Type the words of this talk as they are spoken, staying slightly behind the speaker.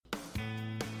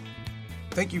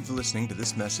Thank you for listening to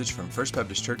this message from First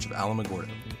Baptist Church of Alamogordo.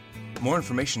 More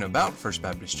information about First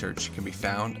Baptist Church can be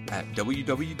found at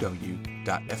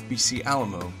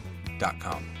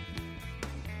www.fbcalamo.com.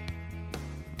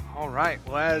 All right.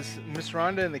 Well, as Miss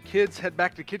Rhonda and the kids head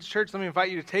back to Kids Church, let me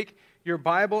invite you to take your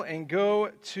Bible and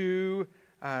go to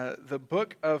the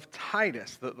book of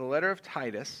Titus, the letter of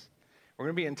Titus. We're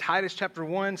going to be in Titus chapter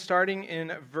 1, starting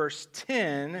in verse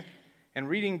 10 and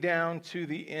reading down to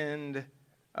the end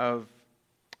of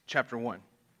chapter 1.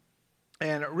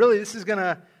 And really, this is going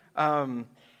to,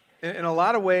 in a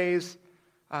lot of ways,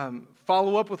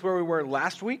 follow up with where we were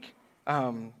last week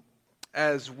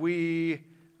as we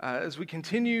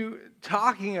continue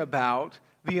talking about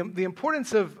the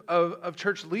importance of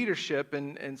church leadership.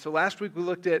 And so last week we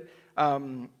looked at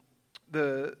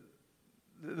the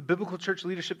biblical church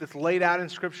leadership that's laid out in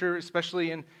Scripture,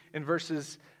 especially in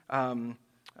verses 1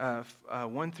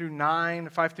 through 9,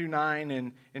 5 through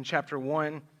 9 in chapter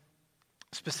 1.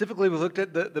 Specifically, we looked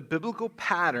at the biblical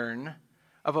pattern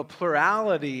of a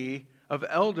plurality of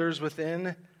elders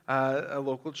within a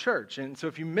local church. And so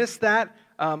if you missed that,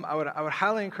 I would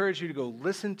highly encourage you to go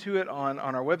listen to it on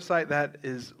our website. That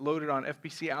is loaded on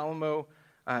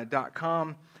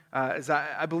fbcalamo.com. As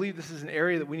I believe this is an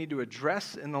area that we need to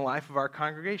address in the life of our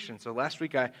congregation. So last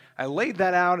week I laid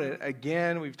that out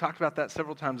again. We've talked about that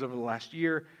several times over the last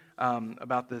year,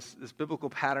 about this biblical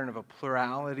pattern of a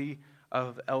plurality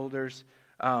of elders,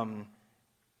 and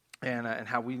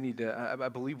how we need to, I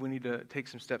believe we need to take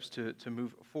some steps to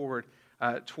move forward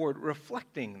toward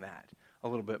reflecting that a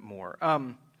little bit more.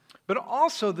 But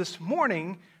also this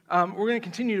morning, we're going to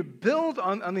continue to build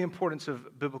on the importance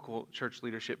of biblical church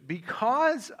leadership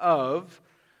because of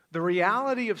the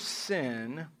reality of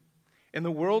sin in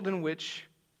the world in which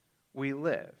we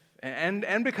live.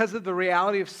 And because of the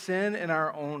reality of sin in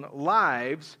our own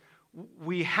lives,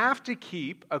 we have to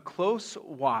keep a close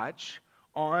watch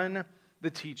on the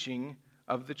teaching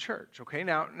of the church. Okay,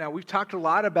 now we've talked a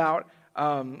lot about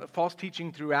false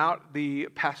teaching throughout the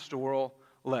pastoral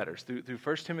letters, through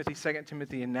 1 Timothy, 2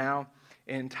 Timothy, and now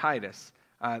in Titus.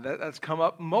 That's come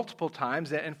up multiple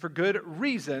times, and for good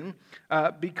reason,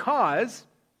 because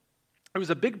it was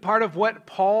a big part of what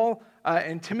Paul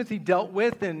and Timothy dealt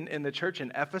with in the church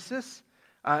in Ephesus,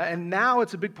 and now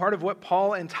it's a big part of what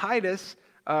Paul and Titus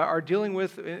are dealing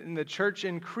with in the church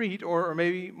in Crete, or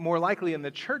maybe more likely in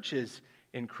the churches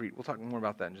in Crete. We'll talk more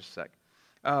about that in just a sec.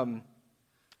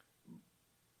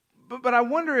 But I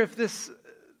wonder if this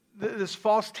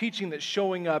false teaching that's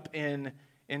showing up in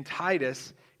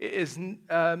Titus is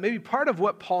maybe part of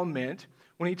what Paul meant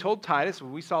when he told Titus,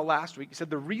 what we saw last week. He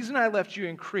said, the reason I left you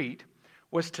in Crete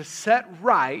was to set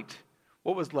right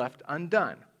what was left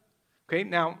undone. Okay,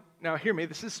 now hear me,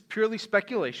 this is purely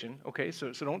speculation, okay,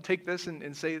 so don't take this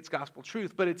and say it's gospel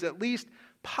truth, but it's at least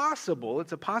possible,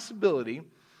 it's a possibility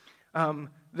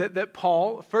that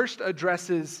Paul first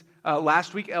addresses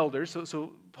last week elders.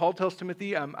 So Paul tells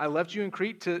Timothy, I left you in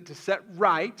Crete to set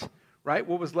right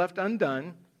what was left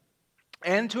undone,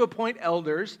 and to appoint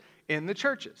elders in the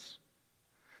churches.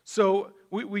 So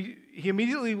he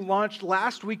immediately launched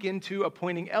last week into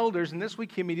appointing elders, and this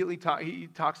week he immediately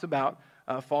talks about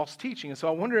false teaching. And so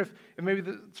I wonder if maybe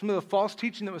some of the false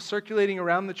teaching that was circulating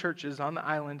around the churches on the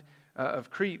island of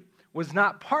Crete was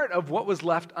not part of what was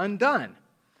left undone.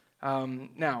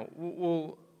 Now,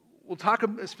 we'll talk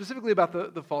specifically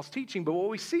about the false teaching, but what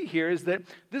we see here is that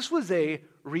this was a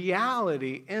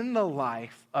reality in the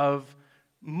life of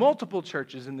multiple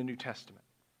churches in the New Testament.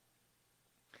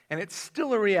 And it's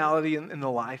still a reality in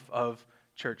the life of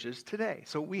churches today.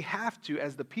 So we have to,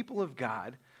 as the people of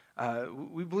God,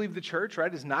 we believe the church,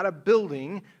 is not a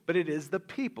building, but it is the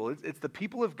people. It's the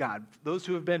people of God, those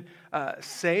who have been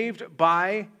saved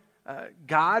by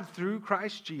God through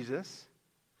Christ Jesus.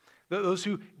 Those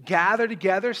who gather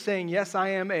together saying, yes,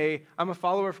 I'm a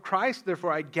follower of Christ,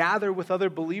 therefore I gather with other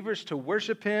believers to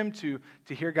worship Him, to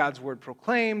hear God's word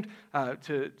proclaimed,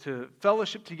 to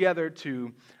fellowship together,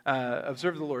 to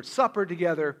observe the Lord's Supper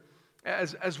together.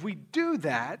 As we do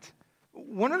that,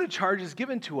 one of the charges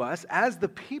given to us as the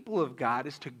people of God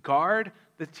is to guard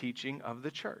the teaching of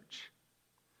the church.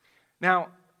 Now,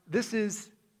 this is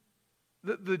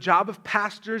the job of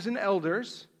pastors and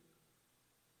elders,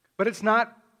 but it's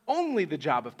not only the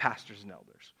job of pastors and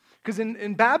elders. Because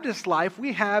in Baptist life,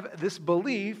 we have this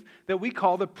belief that we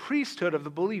call the priesthood of the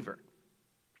believer.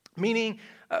 Meaning,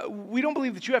 we don't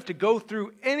believe that you have to go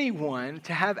through anyone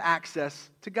to have access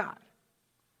to God.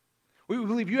 We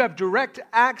believe you have direct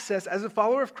access as a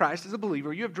follower of Christ, as a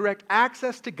believer. You have direct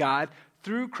access to God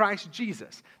through Christ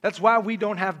Jesus. That's why we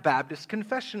don't have Baptist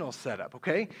confessional set up,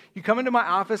 okay? You come into my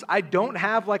office, I don't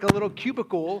have like a little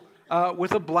cubicle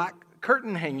with a black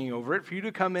curtain hanging over it for you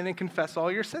to come in and confess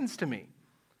all your sins to me.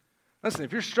 Listen,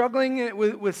 if you're struggling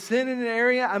with sin in an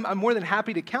area, I'm more than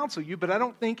happy to counsel you, but I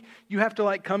don't think you have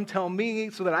to come tell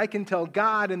me so that I can tell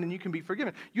God and then you can be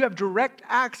forgiven. You have direct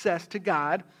access to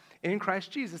God in Christ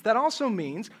Jesus. That also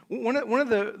means, one of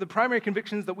the primary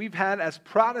convictions that we've had as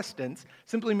Protestants,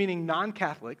 simply meaning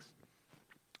non-Catholics,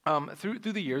 through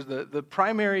the years, the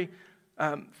primary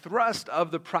thrust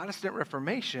of the Protestant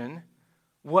Reformation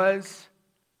was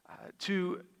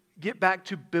to get back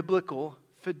to biblical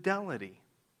fidelity.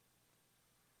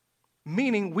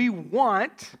 Meaning we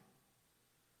want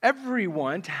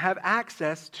everyone to have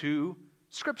access to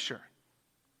Scripture.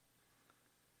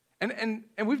 And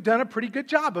we've done a pretty good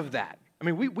job of that. I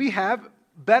mean, we have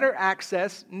better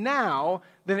access now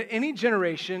than at any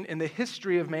generation in the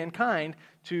history of mankind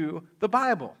to the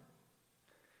Bible.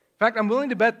 In fact, I'm willing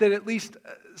to bet that at least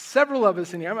several of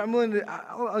us in here,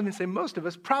 I'll even say most of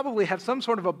us, probably have some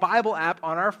sort of a Bible app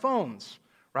on our phones,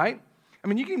 right? I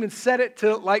mean, you can even set it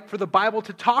to, for the Bible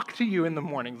to talk to you in the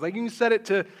mornings. You can set it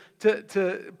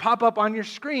to pop up on your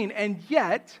screen. And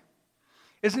yet,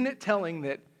 isn't it telling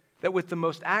that with the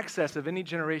most access of any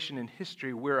generation in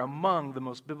history, we're among the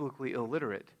most biblically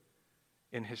illiterate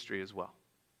in history as well?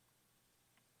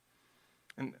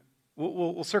 And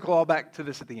we'll circle all back to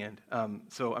this at the end.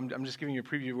 So I'm just giving you a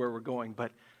preview of where we're going.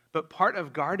 But part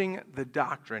of guarding the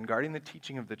doctrine, guarding the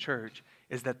teaching of the church,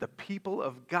 is that the people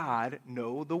of God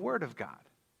know the Word of God.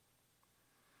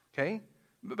 Okay?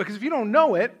 Because if you don't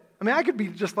know it, I could be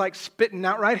just spitting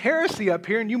outright heresy up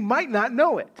here and you might not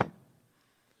know it.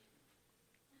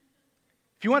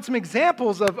 If you want some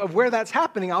examples of where that's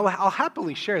happening, I'll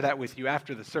happily share that with you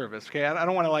after the service. Okay? I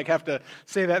don't want to have to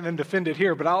say that and then defend it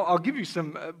here, but I'll give you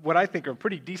some what I think are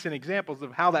pretty decent examples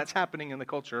of how that's happening in the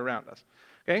culture around us.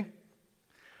 Okay?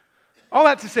 All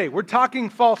that to say, we're talking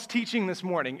false teaching this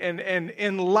morning, and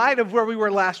in light of where we were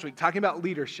last week, talking about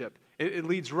leadership, it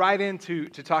leads right into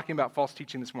talking about false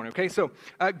teaching this morning. Okay, so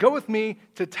go with me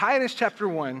to Titus chapter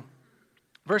 1,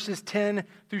 verses 10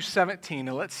 through 17,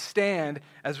 and let's stand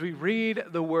as we read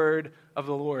the word of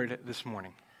the Lord this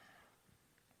morning.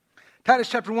 Titus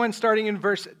chapter 1, starting in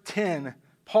verse 10,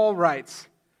 Paul writes,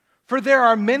 "For there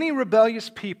are many rebellious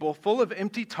people full of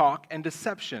empty talk and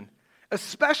deception,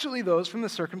 especially those from the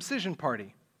circumcision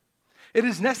party. It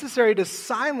is necessary to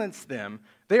silence them.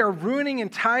 They are ruining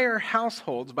entire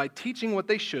households by teaching what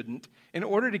they shouldn't in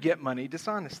order to get money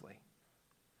dishonestly.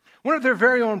 One of their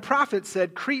very own prophets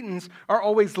said, 'Cretans are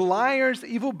always liars,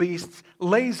 evil beasts,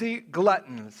 lazy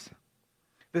gluttons.'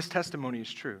 This testimony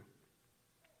is true.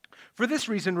 For this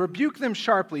reason, rebuke them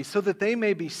sharply so that they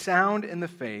may be sound in the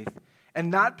faith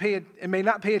and may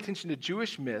not pay attention to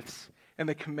Jewish myths and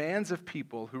the commands of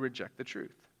people who reject the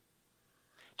truth.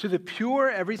 To the pure,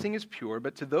 everything is pure,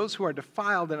 but to those who are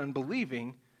defiled and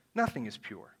unbelieving, nothing is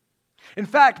pure. In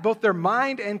fact, both their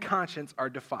mind and conscience are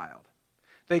defiled.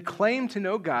 They claim to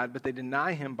know God, but they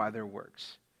deny Him by their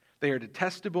works. They are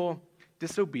detestable,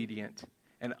 disobedient,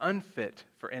 and unfit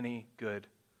for any good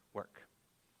work."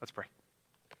 Let's pray.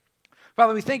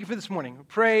 Father, we thank you for this morning. We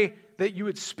pray that you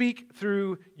would speak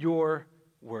through your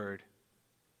word.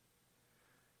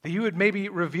 That you would maybe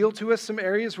reveal to us some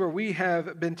areas where we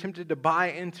have been tempted to buy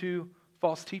into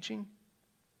false teaching.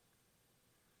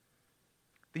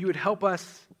 That you would help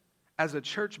us as a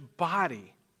church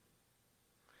body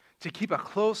to keep a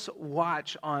close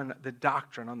watch on the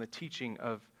doctrine, on the teaching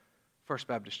of First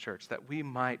Baptist Church, that we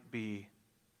might be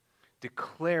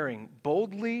declaring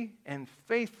boldly and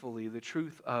faithfully the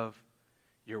truth of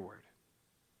your word.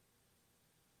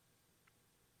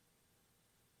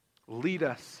 Lead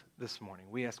us this morning.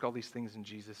 We ask all these things in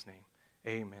Jesus' name.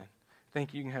 Amen.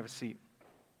 Thank you. You can have a seat.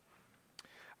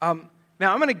 Now,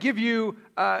 I'm going to give you,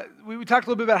 we talked a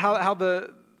little bit about how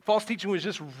the false teaching was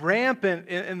just rampant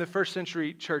in the first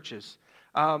century churches.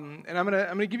 And I'm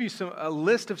going to give you a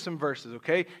list of some verses,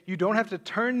 okay? You don't have to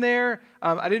turn there.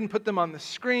 I didn't put them on the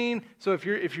screen. So if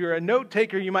you're a note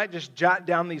taker, you might just jot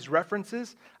down these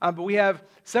references. But we have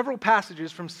several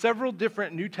passages from several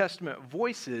different New Testament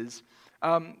voices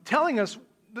telling us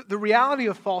the reality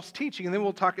of false teaching, and then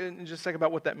we'll talk in just a second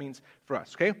about what that means for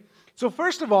us, okay? So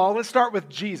first of all, let's start with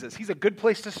Jesus. He's a good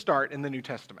place to start in the New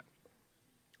Testament.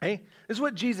 Okay? This is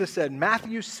what Jesus said,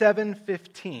 Matthew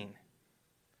 7:15.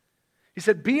 He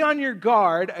said, "Be on your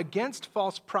guard against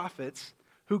false prophets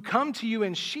who come to you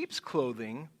in sheep's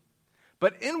clothing,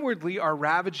 but inwardly are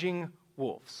ravaging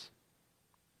wolves."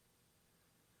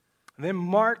 And then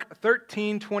Mark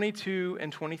 13:22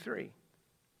 and 23.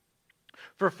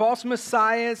 "For false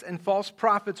messiahs and false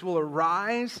prophets will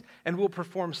arise and will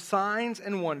perform signs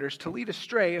and wonders to lead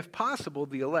astray, if possible,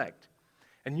 the elect.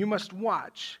 And you must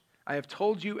watch. I have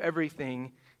told you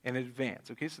everything in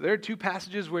advance. Okay, so there are two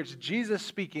passages where it's Jesus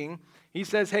speaking. He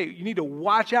says, hey, you need to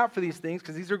watch out for these things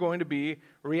because these are going to be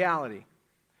reality.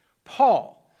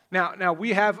 Paul. Now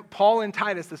we have Paul and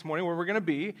Titus this morning where we're going to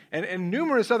be, and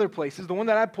numerous other places. The one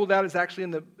that I pulled out is actually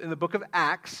in the book of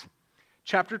Acts,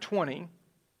 chapter 20,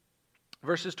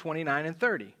 verses 29 and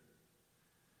 30.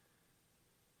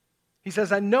 He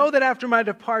says, I know that after my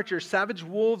departure, savage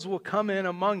wolves will come in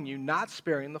among you, not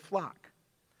sparing the flock.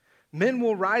 Men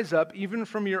will rise up even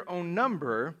from your own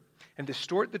number and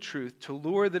distort the truth to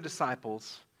lure the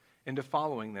disciples into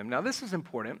following them. Now this is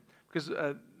important because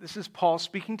this is Paul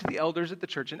speaking to the elders at the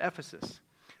church in Ephesus.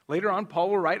 Later on, Paul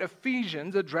will write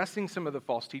Ephesians addressing some of the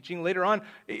false teaching. Later on,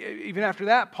 even after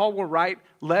that, Paul will write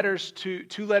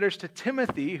two letters to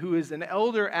Timothy, who is an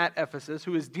elder at Ephesus,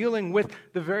 who is dealing with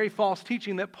the very false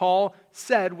teaching that Paul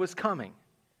said was coming.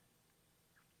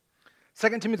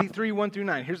 2 Timothy 3, 1 through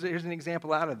 9. Here's an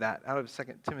example out of 2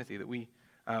 Timothy that we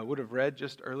would have read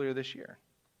just earlier this year.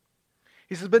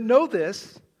 He says, but know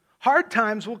this, hard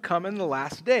times will come in the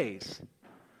last days.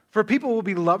 For people will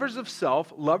be lovers of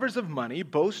self, lovers of money,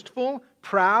 boastful,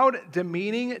 proud,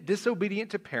 demeaning,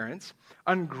 disobedient to parents,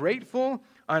 ungrateful,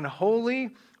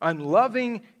 unholy,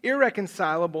 unloving,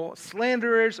 irreconcilable,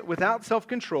 slanderers, without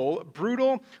self-control,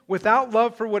 brutal, without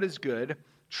love for what is good,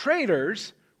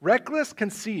 traitors, reckless,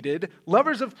 conceited,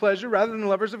 lovers of pleasure rather than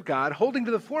lovers of God, holding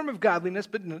to the form of godliness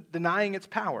but denying its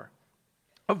power.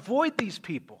 Avoid these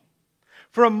people.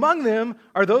 For among them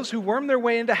are those who worm their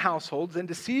way into households and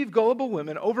deceive gullible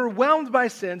women, overwhelmed by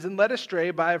sins and led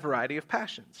astray by a variety of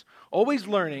passions, always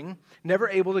learning, never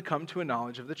able to come to a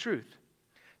knowledge of the truth.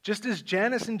 Just as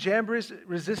Jannes and Jambres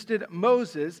resisted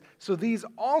Moses, so these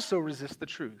also resist the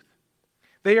truth.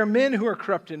 They are men who are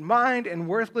corrupt in mind and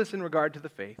worthless in regard to the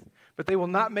faith, but they will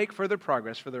not make further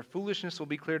progress, for their foolishness will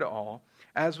be clear to all,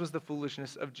 as was the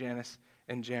foolishness of Jannes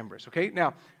and Jambres. Okay,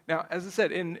 now, as I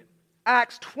said, in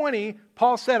Acts 20,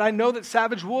 Paul said, I know that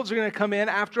savage wolves are going to come in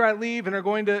after I leave and are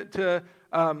going to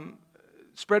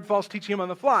spread false teaching among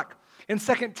the flock. In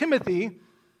 2 Timothy,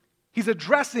 he's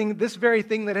addressing this very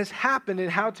thing that has happened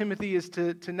and how Timothy is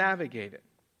to navigate it.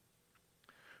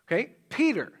 Okay,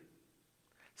 Peter.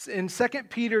 In 2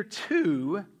 Peter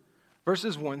 2,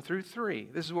 verses 1 through 3,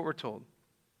 this is what we're told.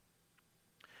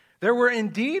 There were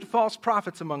indeed false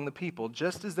prophets among the people,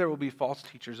 just as there will be false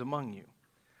teachers among you.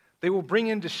 They will bring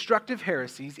in destructive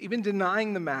heresies, even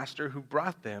denying the master who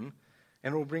brought them,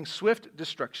 and will bring swift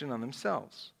destruction on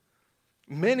themselves.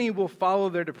 Many will follow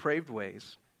their depraved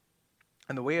ways,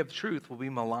 and the way of truth will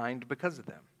be maligned because of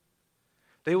them.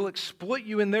 They will exploit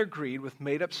you in their greed with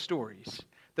made-up stories.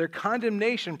 Their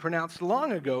condemnation pronounced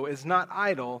long ago is not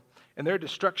idle, and their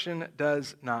destruction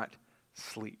does not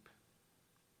sleep.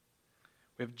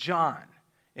 We have John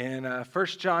in 1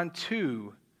 John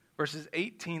 2, verses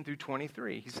 18 through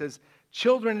 23. He says,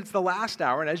 children, it's the last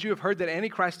hour, and as you have heard that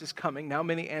Antichrist is coming, now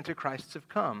many Antichrists have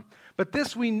come. But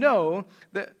this we know,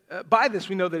 by this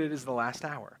we know that it is the last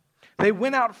hour. They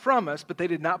went out from us, but they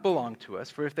did not belong to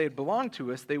us, for if they had belonged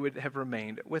to us, they would have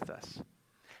remained with us.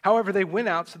 However, they went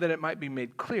out so that it might be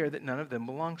made clear that none of them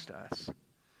belongs to us.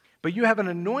 But you have an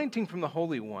anointing from the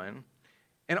Holy One,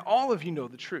 and all of you know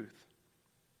the truth.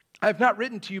 I have not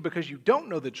written to you because you don't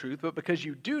know the truth, but because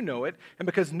you do know it, and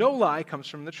because no lie comes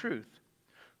from the truth.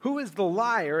 Who is the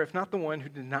liar if not the one who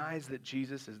denies that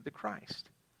Jesus is the Christ?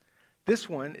 This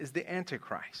one is the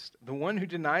Antichrist, the one who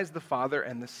denies the Father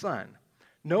and the Son.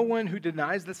 No one who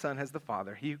denies the Son has the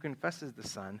Father. He who confesses the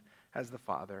Son has the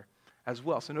Father as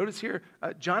well. So notice here,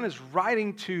 John is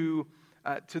writing to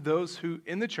those who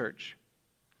in the church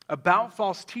about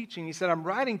false teaching. He said, I'm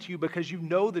writing to you because you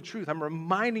know the truth. I'm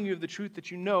reminding you of the truth that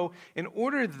you know in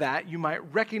order that you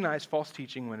might recognize false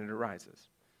teaching when it arises.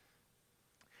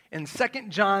 In 2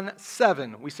 John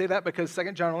 7, we say that because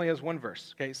 2 John only has one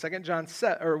verse. Okay, 2 John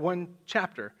one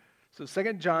chapter. So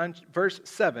 2 John verse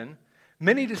 7,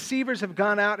 many deceivers have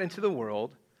gone out into the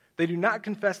world. They do not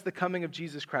confess the coming of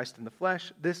Jesus Christ in the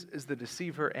flesh. This is the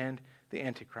deceiver and the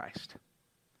Antichrist.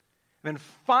 And then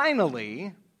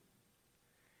finally,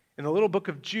 in the little book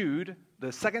of Jude,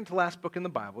 the second to last book in the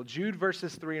Bible, Jude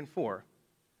verses 3 and 4,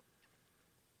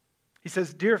 he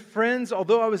says, dear friends,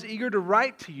 although I was eager to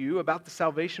write to you about the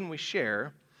salvation we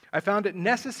share, I found it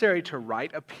necessary to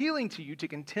write, appealing to you to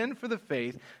contend for the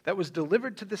faith that was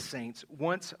delivered to the saints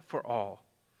once for all.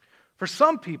 For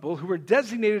some people who were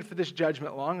designated for this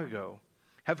judgment long ago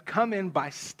have come in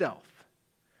by stealth.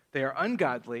 They are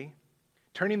ungodly,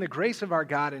 turning the grace of our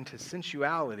God into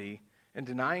sensuality and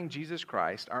denying Jesus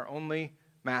Christ, our only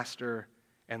Master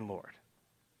and Lord.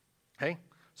 Okay?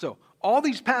 So, all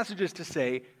these passages to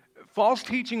say false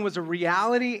teaching was a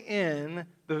reality in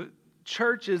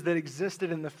churches that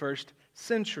existed in the first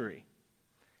century.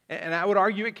 And I would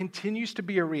argue it continues to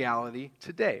be a reality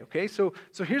today, okay? So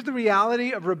here's the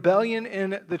reality of rebellion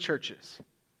in the churches.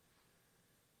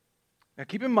 Now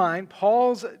keep in mind,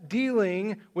 Paul's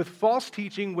dealing with false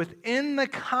teaching within the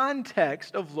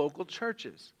context of local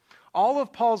churches. All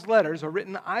of Paul's letters are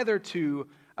written either to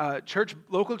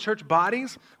local church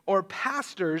bodies or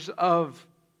pastors of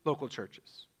local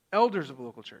churches, elders of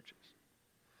local churches.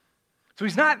 So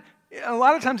a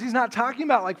lot of times he's not talking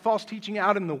about like false teaching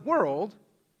out in the world.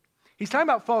 He's talking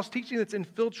about false teaching that's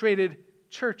infiltrated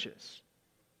churches.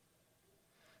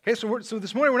 Okay, so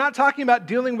this morning we're not talking about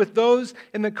dealing with those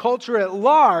in the culture at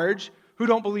large who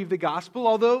don't believe the gospel,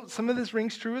 although some of this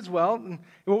rings true as well. And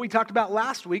what we talked about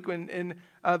last week in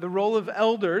the role of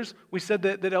elders, we said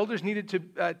that elders needed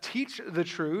to teach the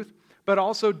truth, but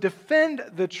also defend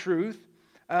the truth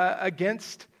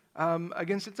against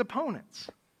its opponents.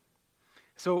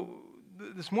 So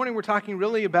this morning we're talking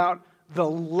really about the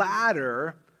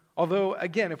latter. Although,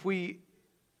 again, if we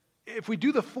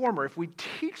do the former, if we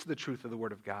teach the truth of the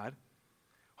Word of God,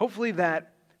 hopefully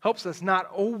that helps us not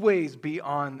always be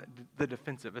on the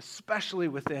defensive, especially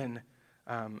within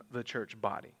the church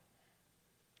body.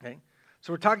 Okay?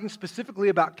 So we're talking specifically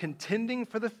about contending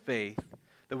for the faith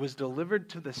that was delivered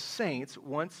to the saints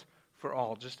once for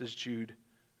all, just as Jude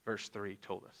verse 3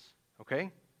 told us.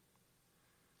 Okay?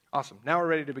 Awesome. Now we're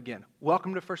ready to begin.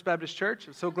 Welcome to First Baptist Church.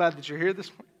 I'm so glad that you're here this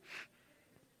morning.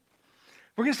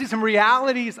 We're going to see some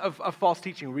realities of false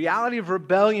teaching, reality of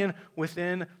rebellion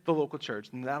within the local church,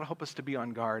 and that'll help us to be on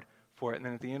guard for it. And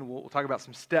then at the end, we'll talk about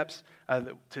some steps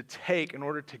to take in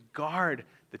order to guard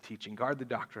the teaching, guard the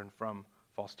doctrine from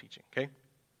false teaching, okay?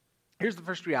 Here's the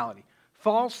first reality.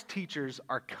 False teachers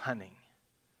are cunning,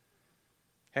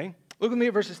 okay? Look with me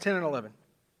at verses 10 and 11.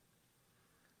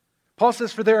 Paul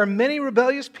says, "For there are many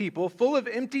rebellious people full of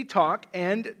empty talk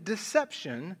and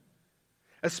deception,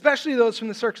 especially those from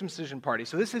the circumcision party."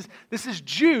 So this is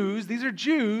Jews. These are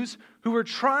Jews who are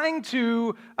trying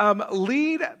to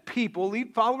lead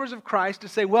followers of Christ to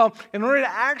say, well, in order to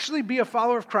actually be a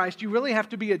follower of Christ, you really have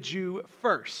to be a Jew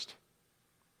first.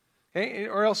 Okay?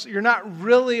 Or else you're not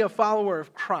really a follower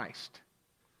of Christ.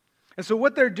 And so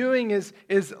what they're doing is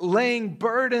laying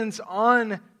burdens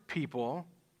on people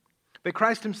that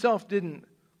Christ himself didn't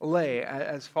lay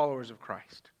as followers of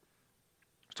Christ.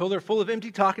 So they're full of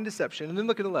empty talk and deception. And then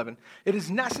look at 11. "It is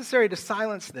necessary to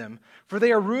silence them, for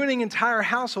they are ruining entire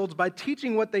households by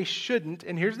teaching what they shouldn't,"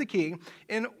 and here's the key,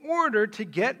 "in order to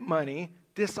get money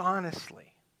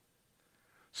dishonestly."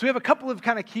 So we have a couple of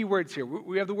kind of key words here.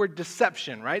 We have the word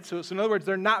deception, right? So in other words,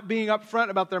 they're not being upfront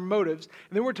about their motives.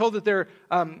 And then we're told that they're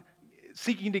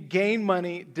seeking to gain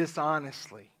money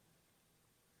dishonestly.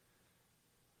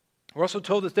 We're also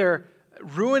told that they're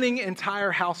ruining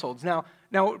entire households. Now,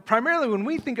 primarily when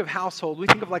we think of household, we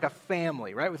think of like a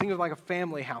family, right? We think of like a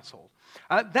family household.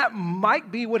 That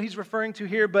might be what he's referring to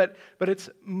here, but it's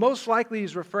most likely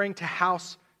he's referring to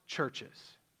house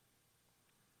churches.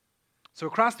 So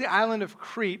across the island of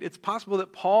Crete, it's possible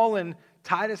that Paul and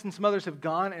Titus and some others have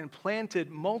gone and planted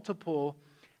multiple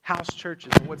house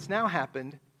churches. And what's now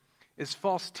happened is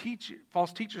false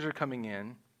teachers are coming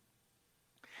in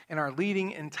and are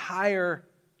leading entire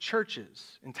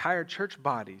churches, entire church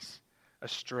bodies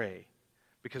astray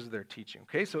because of their teaching.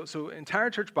 Okay, so entire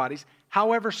church bodies,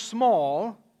 however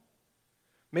small,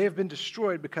 may have been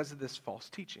destroyed because of this false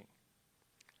teaching.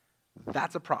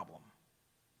 That's a problem.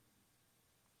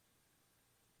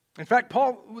 In fact,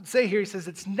 Paul would say here, he says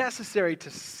it's necessary to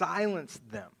silence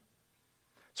them.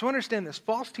 So understand this,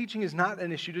 false teaching is not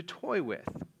an issue to toy with.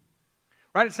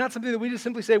 Right? It's not something that we just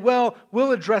simply say, well,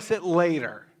 we'll address it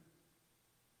later.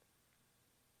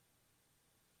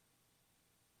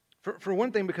 For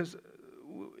one thing, because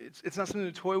it's not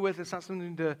something to toy with, it's not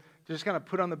something to just kind of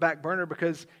put on the back burner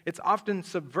because it's often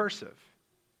subversive.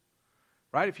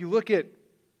 Right? If you look at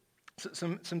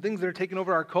some things that are taking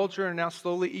over our culture and now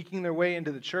slowly eking their way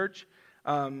into the church,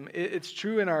 it's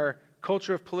true in our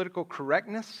culture of political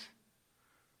correctness.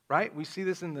 Right? We see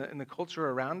this in the culture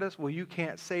around us. Well, you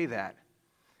can't say that.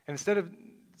 And instead of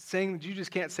saying that you just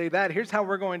can't say that, here's how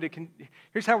we're going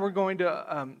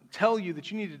to tell you that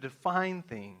you need to define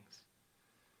things.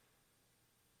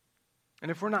 And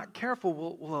if we're not careful,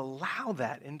 we'll allow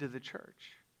that into the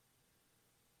church.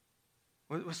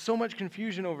 With so much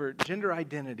confusion over gender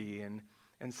identity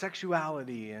and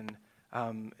sexuality and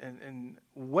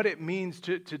what it means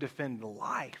to defend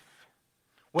life,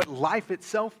 what life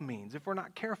itself means. If we're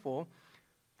not careful,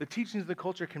 the teachings of the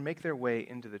culture can make their way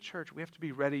into the church. We have to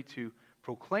be ready to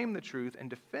proclaim the truth and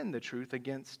defend the truth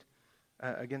against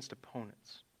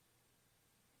opponents.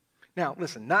 Now,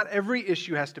 listen, not every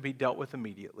issue has to be dealt with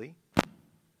immediately,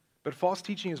 but false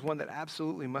teaching is one that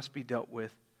absolutely must be dealt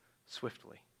with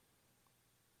swiftly.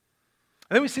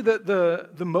 And then we see the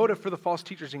motive for the false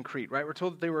teachers in Crete, right? We're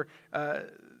told that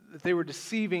they were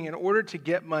deceiving in order to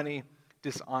get money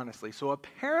dishonestly. So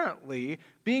apparently,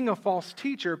 being a false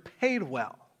teacher paid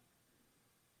well.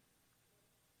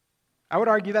 I would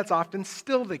argue that's often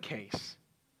still the case.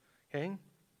 Okay?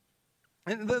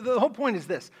 And the whole point is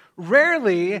this.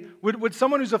 Rarely would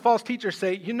someone who's a false teacher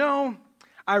say, you know,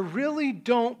 I really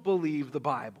don't believe the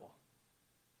Bible.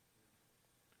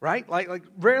 Right? Like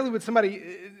rarely would somebody,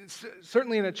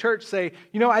 certainly in a church, say,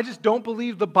 you know, I just don't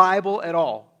believe the Bible at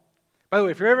all. By the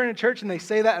way, if you're ever in a church and they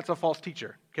say that, it's a false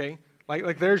teacher. Okay?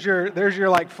 Like there's your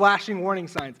like flashing warning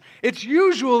signs. It's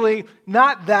usually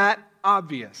not that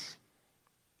obvious.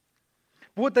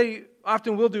 But what they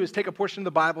often will do is take a portion of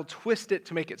the Bible, twist it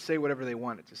to make it say whatever they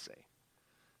want it to say.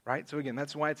 Right? So again,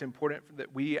 that's why it's important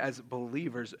that we as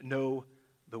believers know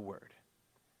the Word.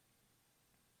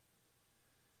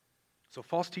 So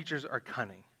false teachers are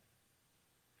cunning.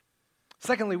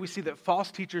 Secondly, we see that false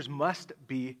teachers must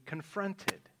be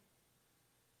confronted.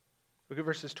 Look at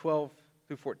verses 12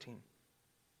 through 14.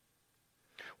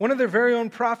 One of their very own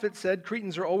prophets said,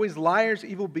 Cretans are always liars,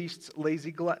 evil beasts,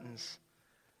 lazy gluttons.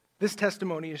 This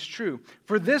testimony is true.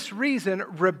 For this reason,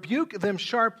 rebuke them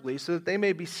sharply so that they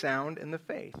may be sound in the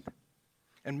faith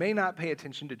and may not pay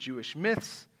attention to Jewish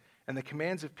myths and the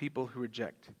commands of people who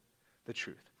reject the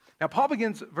truth. Now, Paul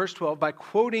begins verse 12 by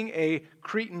quoting a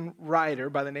Cretan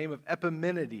writer by the name of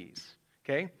Epimenides.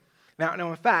 Okay? Now,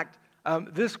 in fact,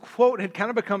 this quote had kind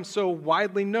of become so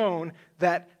widely known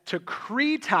that to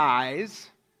Cretize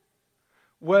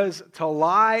was to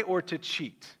lie or to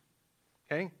cheat.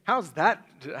 Okay? How's that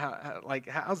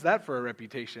for a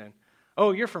reputation?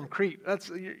 Oh, you're from Crete.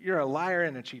 You're a liar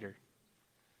and a cheater.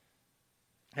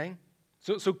 Okay?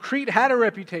 So Crete had a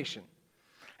reputation.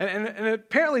 And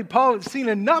apparently Paul had seen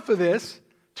enough of this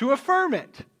to affirm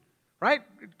it, right?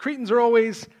 Cretans are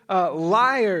always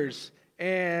liars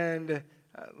and,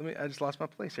 I just lost my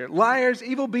place here. Liars,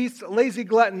 evil beasts, lazy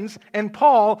gluttons, and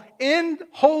Paul in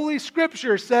Holy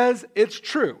Scripture says it's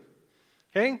true,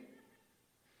 okay?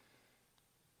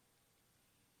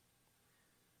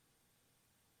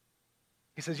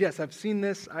 He says, yes, I've seen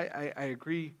this, I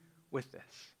agree with this.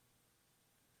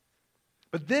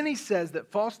 But then he says that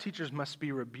false teachers must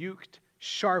be rebuked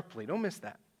sharply. Don't miss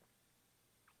that.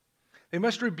 They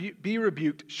must be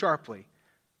rebuked sharply.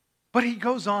 But he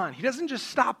goes on. He doesn't just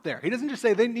stop there. He doesn't just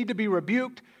say they need to be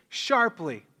rebuked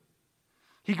sharply.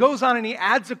 He goes on and he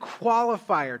adds a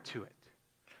qualifier to it.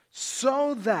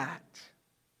 So that,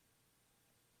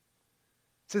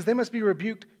 it says they must be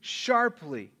rebuked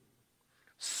sharply,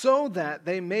 so that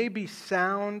they may be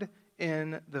sound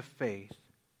in the faith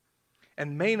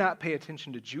and may not pay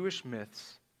attention to Jewish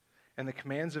myths and the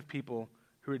commands of people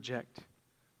who reject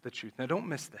the truth. Now, don't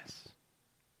miss this.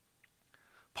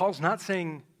 Paul's not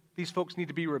saying these folks need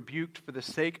to be rebuked for the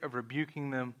sake of rebuking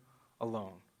them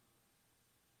alone.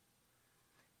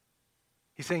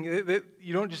 He's saying that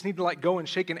you don't just need to go and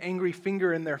shake an angry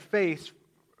finger in their face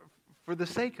for the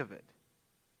sake of it.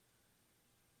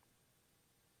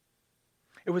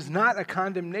 It was not a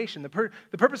condemnation. The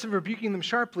purpose of rebuking them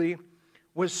sharply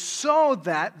was so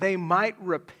that they might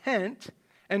repent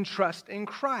and trust in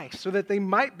Christ, so that they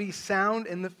might be sound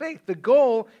in the faith. The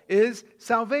goal is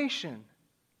salvation.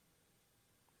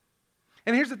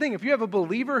 And here's the thing, if you have a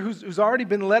believer who's already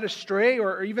been led astray,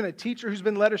 or even a teacher who's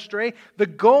been led astray, the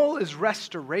goal is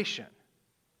restoration,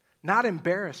 not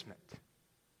embarrassment.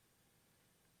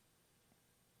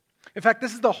 In fact,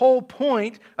 this is the whole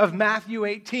point of Matthew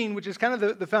 18, which is kind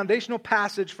of the foundational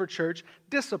passage for church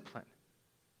discipline.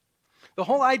 The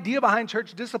whole idea behind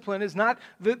church discipline is not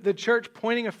the church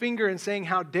pointing a finger and saying,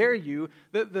 how dare you?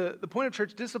 The point of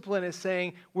church discipline is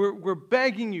saying, we're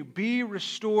begging you, be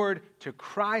restored to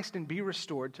Christ and be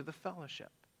restored to the fellowship.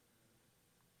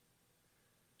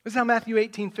 This is how Matthew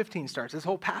 18:15 starts. This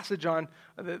whole passage on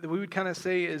that we would kind of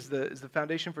say is the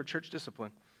foundation for church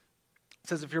discipline. It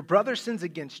says, if your brother sins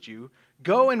against you,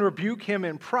 go and rebuke him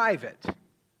in private.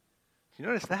 You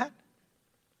notice that?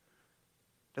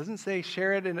 Doesn't say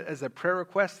share it as a prayer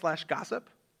request / gossip.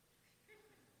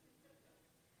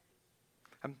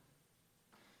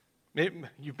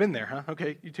 You've been there, huh?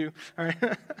 Okay, you too. All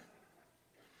right.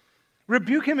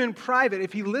 Rebuke him in private.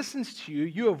 If he listens to you,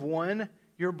 you have won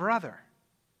your brother.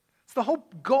 It's the whole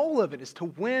goal of it is to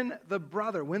win the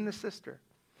brother, win the sister.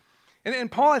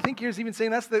 And Paul, I think, here is even saying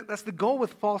that's the goal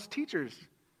with false teachers.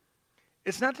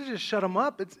 It's not to just shut them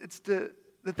up. It's that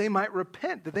they might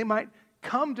repent, that they might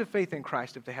come to faith in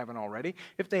Christ if they haven't already.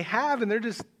 If they have and they're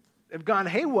just have gone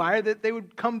haywire, that they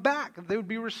would come back, that they would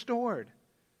be restored.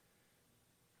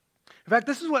 In fact,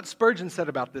 this is what Spurgeon said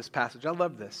about this passage. I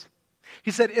love this.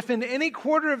 He said, if in any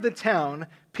quarter of the town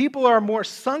people are more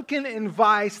sunken in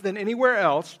vice than anywhere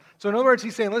else, so in other words,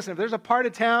 he's saying, listen, if there's a part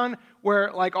of town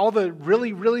where like all the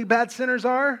really, really bad sinners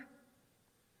are,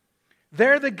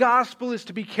 there the gospel is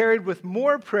to be carried with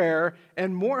more prayer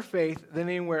and more faith than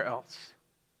anywhere else.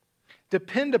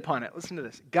 Depend upon it. Listen to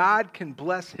this. God can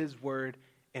bless his word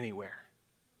anywhere.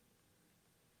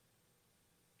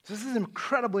 So this is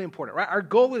incredibly important, right? Our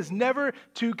goal is never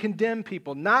to condemn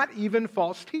people, not even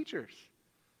false teachers.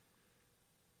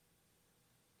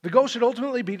 The goal should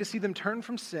ultimately be to see them turn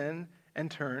from sin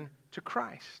and turn to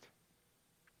Christ.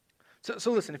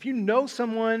 So listen, if you know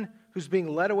someone who's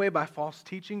being led away by false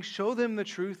teaching, show them the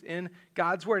truth in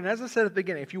God's word. And as I said at the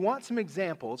beginning, if you want some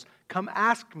examples, come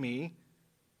ask me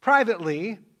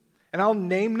privately, and I'll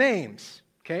name names,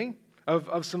 okay,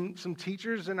 of some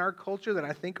teachers in our culture that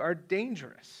I think are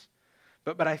dangerous.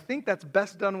 But I think that's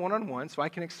best done one-on-one, so I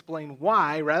can explain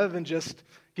why rather than just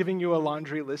giving you a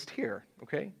laundry list here,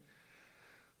 okay?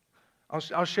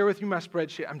 I'll share with you my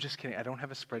spreadsheet. I'm just kidding. I don't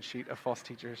have a spreadsheet of false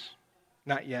teachers.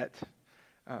 Not yet.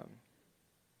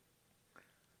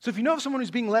 So if you know of someone who's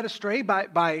being led astray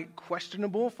by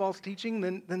questionable false teaching,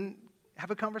 then have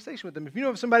a conversation with them. If you know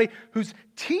of somebody who's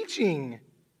teaching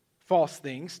false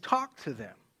things, talk to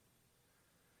them.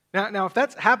 Now, if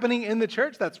that's happening in the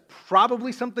church, that's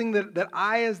probably something that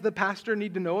I, as the pastor,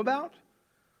 need to know about.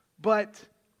 But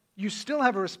you still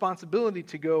have a responsibility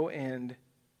to go and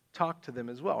talk to them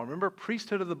as well. Remember,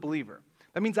 priesthood of the believer.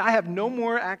 That means I have no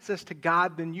more access to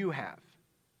God than you have.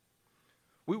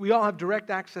 We all have direct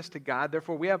access to God.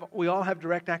 Therefore, we all have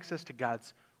direct access to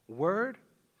God's word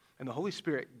and the Holy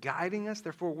Spirit guiding us.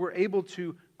 Therefore, we're able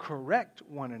to correct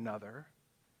one another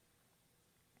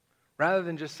rather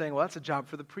than just saying, well, that's a job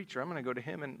for the preacher. I'm going to go to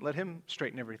him and let him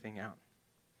straighten everything out.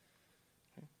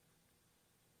 Okay.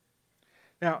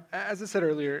 Now, as I said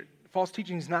earlier, false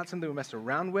teaching is not something we mess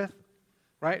around with,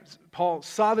 right? Paul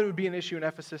saw that it would be an issue in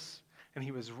Ephesus, and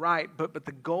he was right. But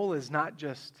the goal is not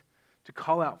just to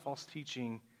call out false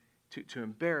teaching to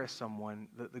embarrass someone.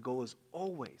 The goal is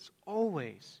always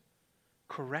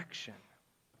correction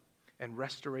and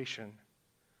restoration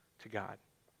to God.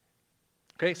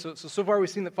 Okay, so far we've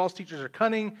seen that false teachers are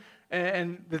cunning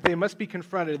and that they must be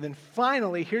confronted. And then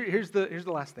finally, here's the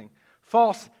last thing.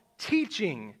 False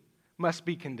teaching must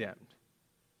be condemned.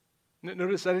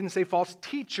 Notice I didn't say false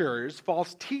teachers.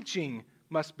 False teaching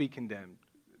must be condemned.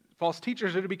 False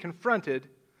teachers are to be confronted.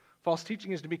 False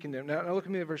teaching is to be condemned. Now look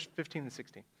at me at verse 15 and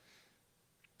 16.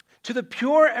 To the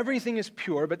pure, everything is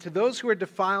pure, but to those who are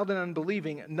defiled and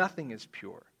unbelieving, nothing is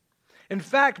pure. In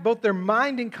fact, both their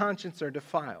mind and conscience are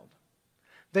defiled.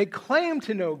 They claim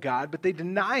to know God, but they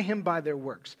deny him by their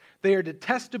works. They are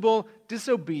detestable,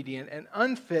 disobedient, and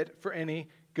unfit for any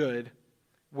good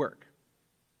work.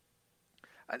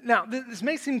 Now, this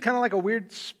may seem kind of like a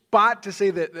weird spot to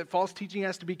say that false teaching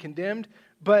has to be condemned,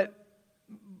 but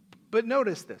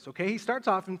notice this, okay? He starts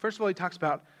off, and first of all, he talks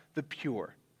about the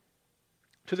pure.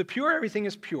 To the pure, everything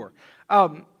is pure.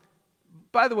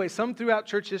 By the way, some throughout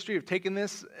church history have taken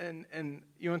this, and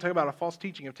you want to talk about a false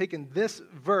teaching, have taken this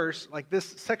verse, like this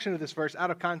section of this verse,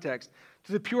 out of context.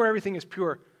 To the pure, everything is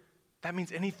pure. That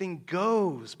means anything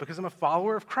goes because I'm a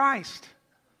follower of Christ.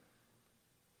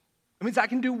 It means I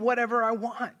can do whatever I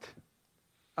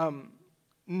want.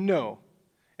 No.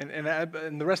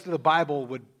 And the rest of the Bible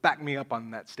would back me up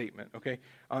on that statement, okay,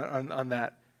 on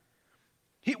that.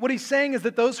 What he's saying is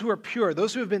that those who are pure,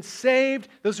 those who have been saved,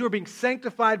 those who are being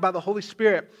sanctified by the Holy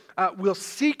Spirit, will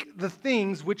seek the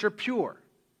things which are pure.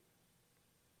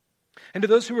 And to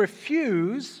those who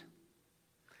refuse,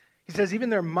 he says even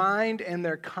their mind and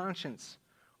their conscience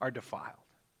are defiled.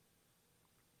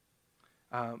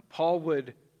 Paul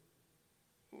would,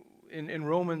 in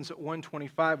Romans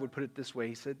 1:25, would put it this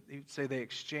way. He'd say they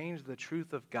exchanged the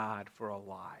truth of God for a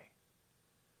lie.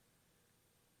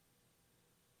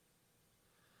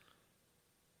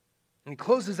 And he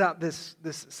closes out this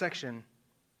section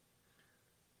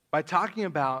by talking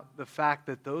about the fact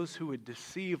that those who would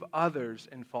deceive others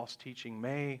in false teaching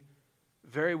may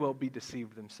very well be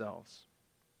deceived themselves.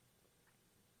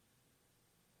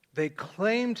 They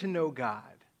claim to know God,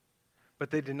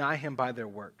 but they deny him by their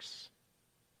works.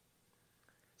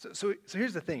 So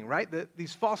here's the thing, right?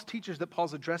 These false teachers that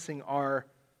Paul's addressing are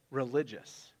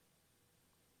religious.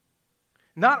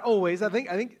 Not always. I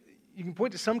think you can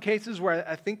point to some cases where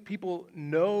I think people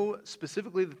know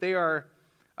specifically that they are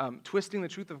twisting the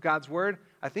truth of God's word.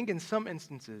 I think in some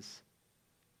instances,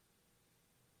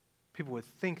 people would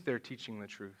think they're teaching the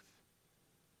truth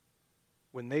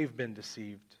when they've been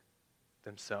deceived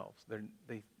themselves.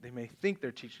 They may think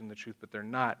they're teaching the truth, but they're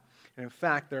not. And in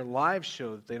fact, their lives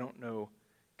show that they don't know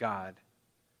God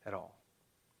at all.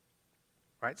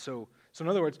 Right? So in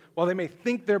other words, while they may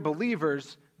think they're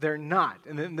believers, they're not.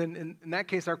 And then in that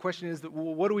case, our question is that,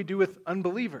 well, what do we do with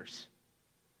unbelievers?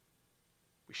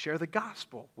 We share the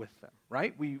gospel with them,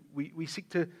 right? We seek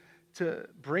to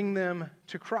bring them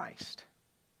to Christ.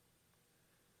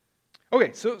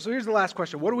 Okay, so here's the last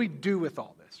question. What do we do with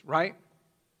all this, right?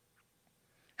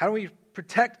 How do we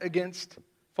protect against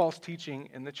false teaching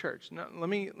in the church? Now, let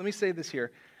me say this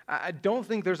here. I don't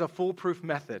think there's a foolproof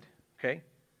method, okay?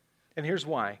 And here's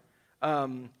why.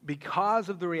 Because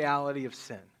of the reality of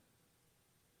sin.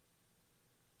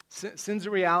 Sin's a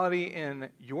reality in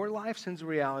your life, sin's a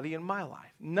reality in my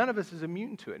life. None of us is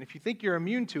immune to it. And if you think you're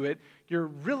immune to it, you're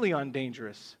really on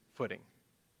dangerous footing.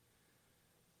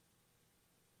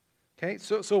 Okay,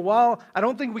 so while I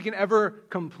don't think we can ever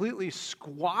completely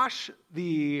squash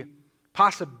the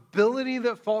possibility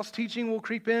that false teaching will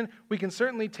creep in, we can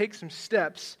certainly take some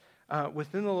steps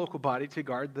within the local body to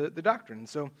guard the doctrine.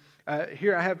 So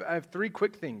here I have three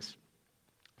quick things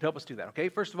to help us do that, okay?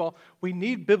 First of all, we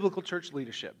need biblical church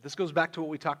leadership. This goes back to what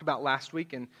we talked about last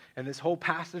week and this whole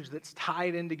passage that's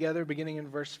tied in together beginning in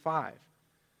verse 5.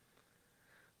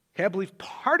 Okay, I believe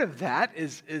part of that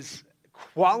is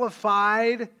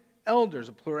qualified elders,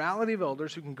 a plurality of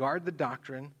elders who can guard the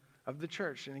doctrine of the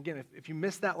church. And again, if you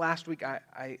missed that last week,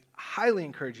 I highly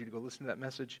encourage you to go listen to that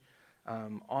message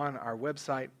on our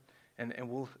website, and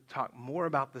we'll talk more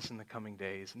about this in the coming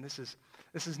days. And this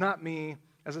is not me,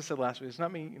 as I said last week, it's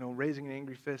not me, raising an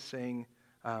angry fist saying,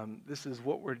 this is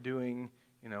what we're doing,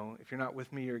 if you're not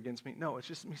with me, you're against me. No, it's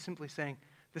just me simply saying,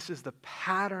 this is the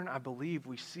pattern I believe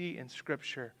we see in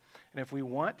Scripture. And if we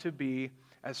want to be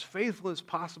as faithful as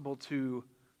possible to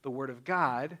the Word of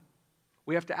God,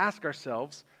 we have to ask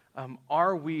ourselves,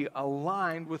 are we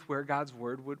aligned with where God's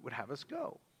Word would have us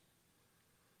go?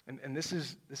 And this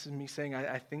is me saying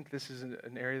I think this is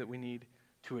an area that we need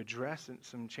to address and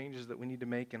some changes that we need to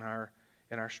make in our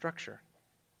structure.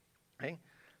 Okay?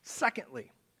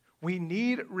 Secondly, we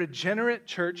need regenerate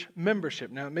church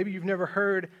membership. Now, maybe you've never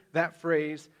heard that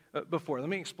phrase before. Let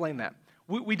me explain that.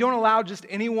 We don't allow just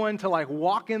anyone to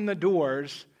walk in the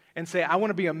doors and say, I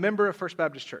want to be a member of First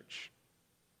Baptist Church.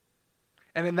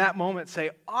 And in that moment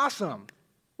say, awesome,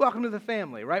 welcome to the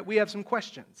family, right? We have some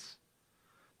questions.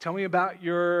 Tell me about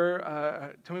your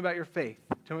faith.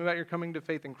 Tell me about your coming to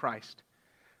faith in Christ.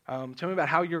 Tell me about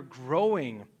how you're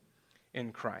growing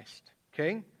in Christ,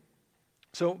 okay?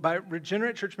 So by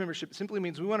regenerate church membership, it simply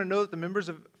means we want to know that the members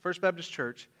of First Baptist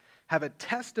Church have a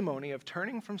testimony of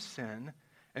turning from sin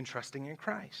and trusting in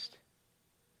Christ.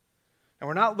 And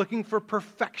we're not looking for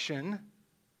perfection,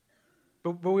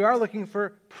 but we are looking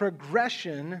for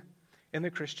progression in the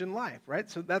Christian life, right?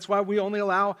 So that's why we only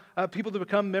allow people to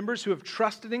become members who have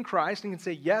trusted in Christ and can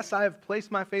say, yes, I have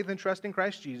placed my faith and trust in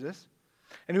Christ Jesus,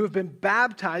 and who have been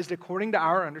baptized according to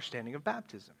our understanding of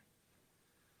baptism.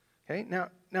 Okay,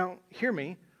 now hear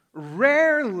me.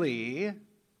 Rarely,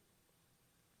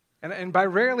 and by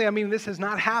rarely I mean this has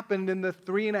not happened in the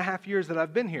 3.5 years that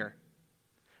I've been here.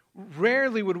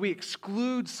 Rarely would we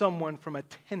exclude someone from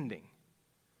attending.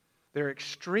 There are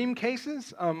extreme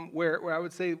cases where I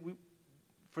would say,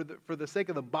 for the sake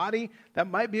of the body, that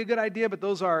might be a good idea, but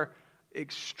those are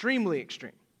extremely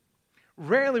extreme.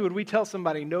 Rarely would we tell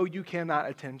somebody, no, you cannot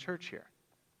attend church here.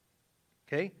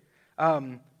 Okay?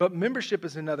 But membership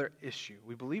is another issue.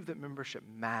 We believe that membership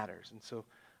matters, and so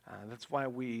that's why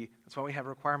we have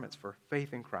requirements for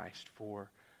faith in Christ, for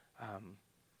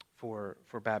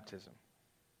baptism.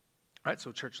 All right,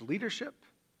 so church leadership,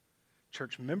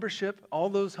 church membership, all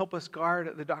those help us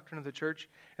guard the doctrine of the church.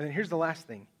 And then here's the last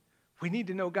thing. We need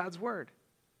to know God's Word.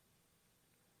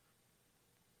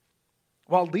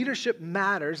 While leadership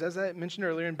matters, as I mentioned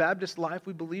earlier, in Baptist life,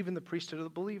 we believe in the priesthood of the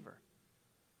believer.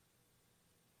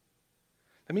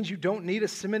 That means you don't need a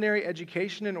seminary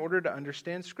education in order to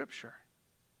understand Scripture.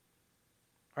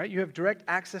 Right? You have direct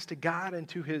access to God and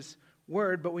to His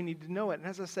Word, but we need to know it. And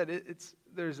as I said,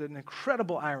 there's an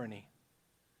incredible irony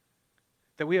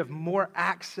that we have more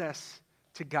access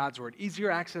to God's Word, easier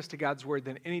access to God's Word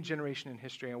than any generation in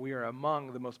history, and we are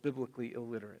among the most biblically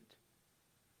illiterate.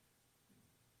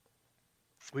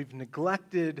 We've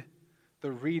neglected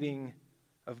the reading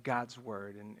of God's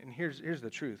Word, and here's the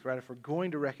truth, right? If we're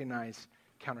going to recognize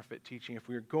counterfeit teaching, if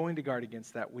we're going to guard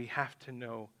against that, we have to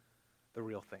know the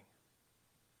real thing.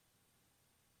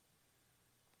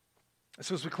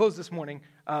 So as we close this morning,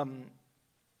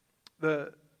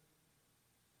 the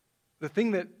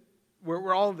thing that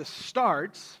where all of this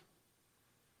starts,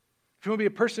 if you want to be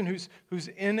a person who's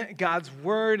in God's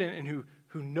Word and who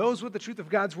who knows what the truth of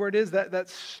God's word is, that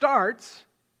starts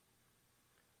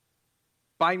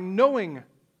by knowing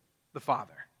the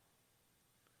Father.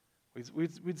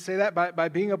 We'd say that by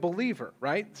being a believer,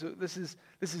 right? So this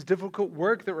is difficult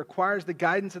work that requires the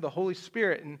guidance of the Holy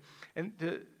Spirit. And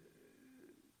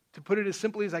to put it as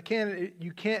simply as I can,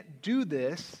 you can't do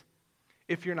this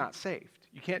if you're not saved.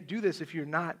 You can't do this if you're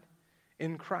not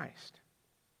in Christ.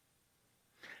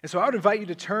 And so I would invite you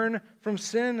to turn from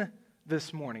sin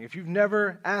this morning. If you've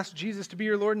never asked Jesus to be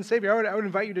your Lord and Savior, I would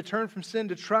invite you to turn from sin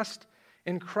to trust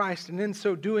in Christ. And in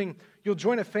so doing, you'll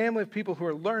join a family of people who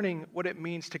are learning what it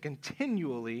means to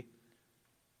continually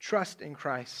trust in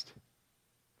Christ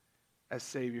as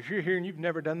Savior. If you're here and you've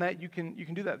never done that, you can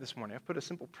do that this morning. I've put a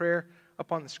simple prayer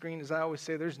up on the screen. As I always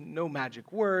say, there's no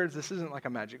magic words. This isn't like a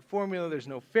magic formula. There's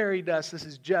no fairy dust. This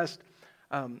is just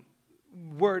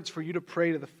words for you to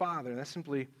pray to the Father. And that's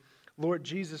simply, Lord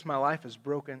Jesus, my life is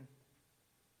broken.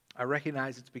 I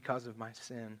recognize it's because of my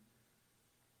sin.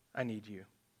 I need you.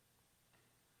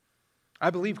 I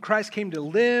believe Christ came to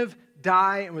live,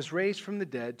 die, and was raised from the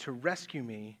dead to rescue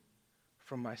me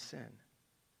from my sin.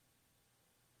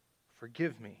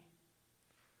 Forgive me.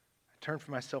 I turn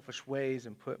from my selfish ways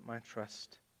and put my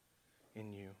trust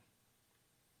in you.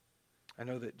 I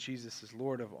know that Jesus is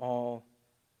Lord of all,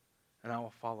 and I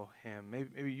will follow him.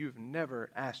 Maybe you've never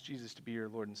asked Jesus to be your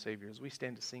Lord and Savior. As we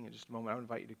stand to sing in just a moment, I would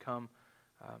invite you to come.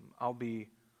 I'll be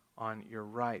on your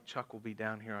right. Chuck will be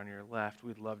down here on your left.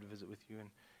 We'd love to visit with you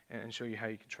and show you how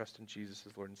you can trust in Jesus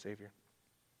as Lord and Savior.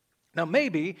 Now,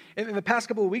 maybe in the past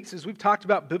couple of weeks, as we've talked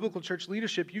about biblical church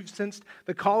leadership, you've sensed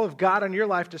the call of God on your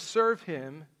life to serve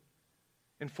him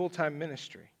in full-time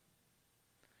ministry.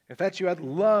 If that's you, I'd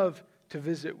love to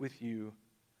visit with you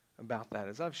about that.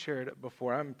 As I've shared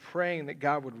before, I'm praying that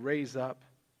God would raise up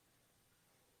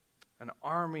an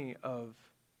army of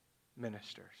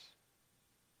ministers,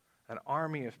 an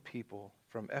army of people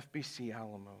from FBC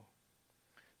Alamo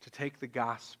to take the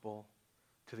gospel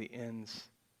to the ends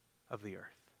of the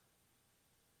earth.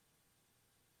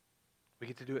 We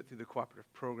get to do it through the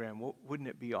cooperative program. Wouldn't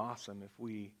it be awesome if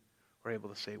we were able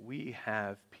to say we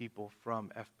have people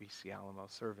from FBC Alamo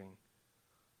serving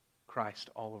Christ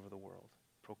all over the world,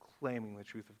 proclaiming the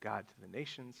truth of God to the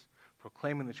nations,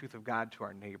 proclaiming the truth of God to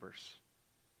our neighbors.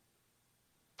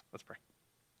 Let's pray.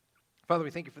 Father,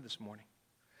 we thank you for this morning.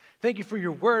 Thank you for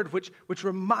your word, which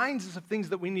reminds us of things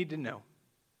that we need to know.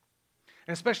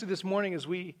 And especially this morning as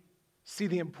we see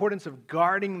the importance of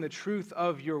guarding the truth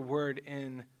of your word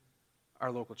in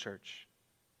our local church.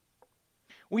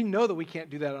 We know that we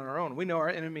can't do that on our own. We know our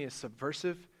enemy is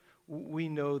subversive. We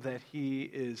know that he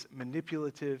is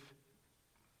manipulative.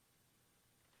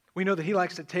 We know that he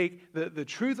likes to take the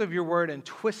truth of your word and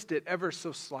twist it ever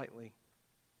so slightly.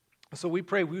 So we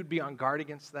pray we would be on guard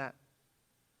against that.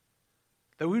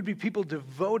 That we would be people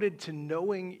devoted to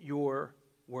knowing your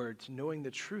word, to knowing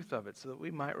the truth of it, so that we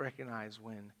might recognize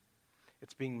when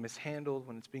it's being mishandled,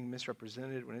 when it's being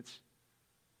misrepresented, when it's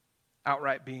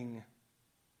outright being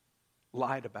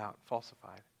lied about,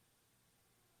 falsified.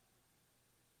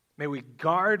 May we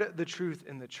guard the truth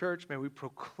in the church. May we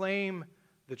proclaim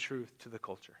the truth to the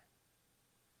culture.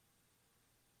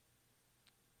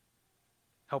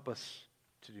 Help us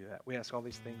to do that. We ask all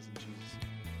these things in Jesus' name.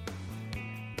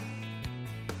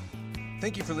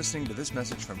 Thank you for listening to this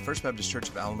message from First Baptist Church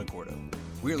of Alamogordo.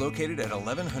 We are located at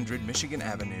 1100 Michigan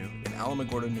Avenue in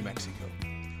Alamogordo, New Mexico.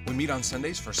 We meet on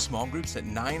Sundays for small groups at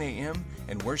 9 a.m.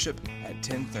 and worship at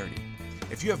 10:30.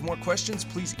 If you have more questions,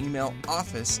 please email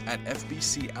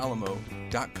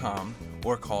office@fbcalamo.com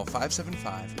or call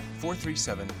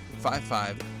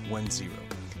 575-437-5510.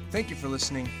 Thank you for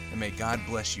listening, and may God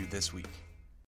bless you this week.